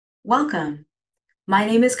Welcome. My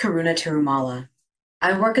name is Karuna Tirumala.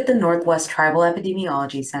 I work at the Northwest Tribal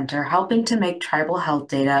Epidemiology Center, helping to make tribal health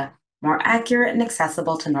data more accurate and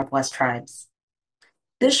accessible to Northwest tribes.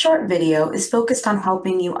 This short video is focused on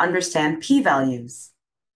helping you understand p-values.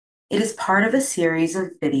 It is part of a series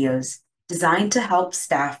of videos designed to help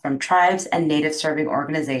staff from tribes and native serving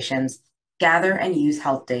organizations gather and use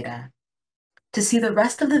health data. To see the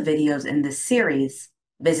rest of the videos in this series,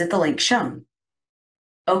 visit the link shown.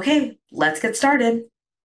 Okay, let's get started.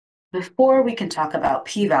 Before we can talk about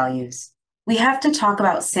p-values, we have to talk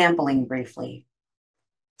about sampling briefly.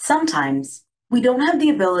 Sometimes we don't have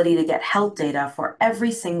the ability to get health data for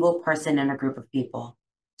every single person in a group of people,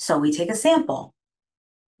 so we take a sample.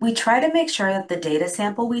 We try to make sure that the data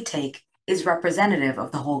sample we take is representative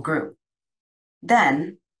of the whole group.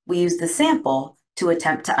 Then we use the sample to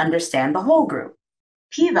attempt to understand the whole group.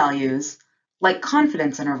 P-values, like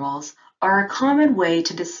confidence intervals, are a common way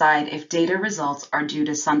to decide if data results are due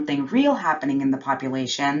to something real happening in the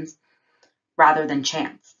populations rather than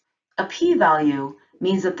chance. A p-value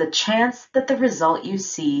means that the chance that the result you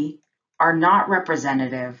see are not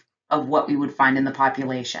representative of what we would find in the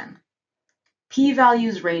population.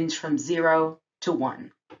 P-values range from 0 to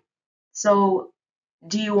 1. So,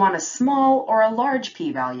 do you want a small or a large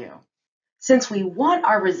p-value? Since we want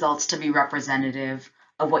our results to be representative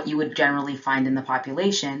of what you would generally find in the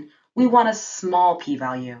population, we want a small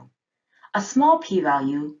p-value. A small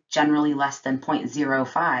p-value, generally less than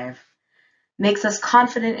 0.05, makes us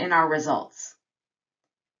confident in our results.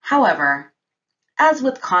 However, as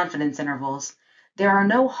with confidence intervals, there are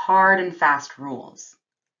no hard and fast rules.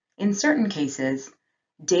 In certain cases,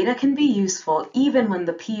 data can be useful even when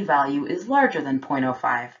the p-value is larger than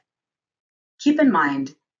 0.05. Keep in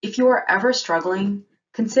mind, if you are ever struggling,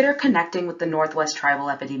 consider connecting with the Northwest Tribal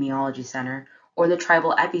Epidemiology Center or the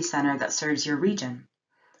Tribal Epicenter that serves your region.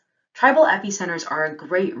 Tribal epicenters are a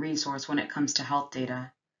great resource when it comes to health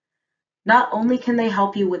data. Not only can they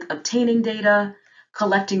help you with obtaining data,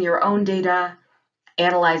 collecting your own data,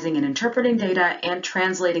 analyzing and interpreting data, and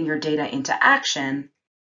translating your data into action,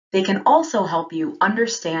 they can also help you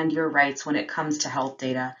understand your rights when it comes to health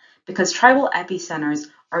data, because tribal epicenters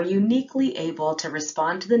are uniquely able to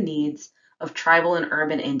respond to the needs of tribal and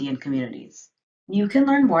urban Indian communities. You can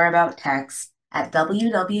learn more about TEX at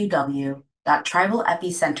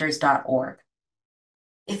www.tribalepicenters.org.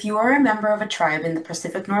 If you are a member of a tribe in the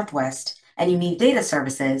Pacific Northwest and you need data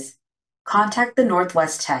services, contact the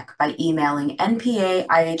Northwest Tech by emailing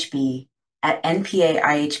NPAIHB at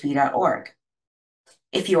npaihb.org.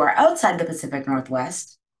 If you are outside the Pacific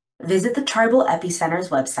Northwest, visit the Tribal Epicenter's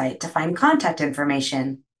website to find contact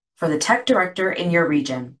information for the tech director in your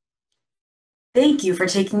region. Thank you for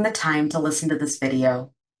taking the time to listen to this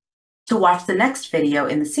video. To watch the next video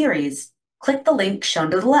in the series, click the link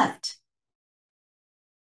shown to the left.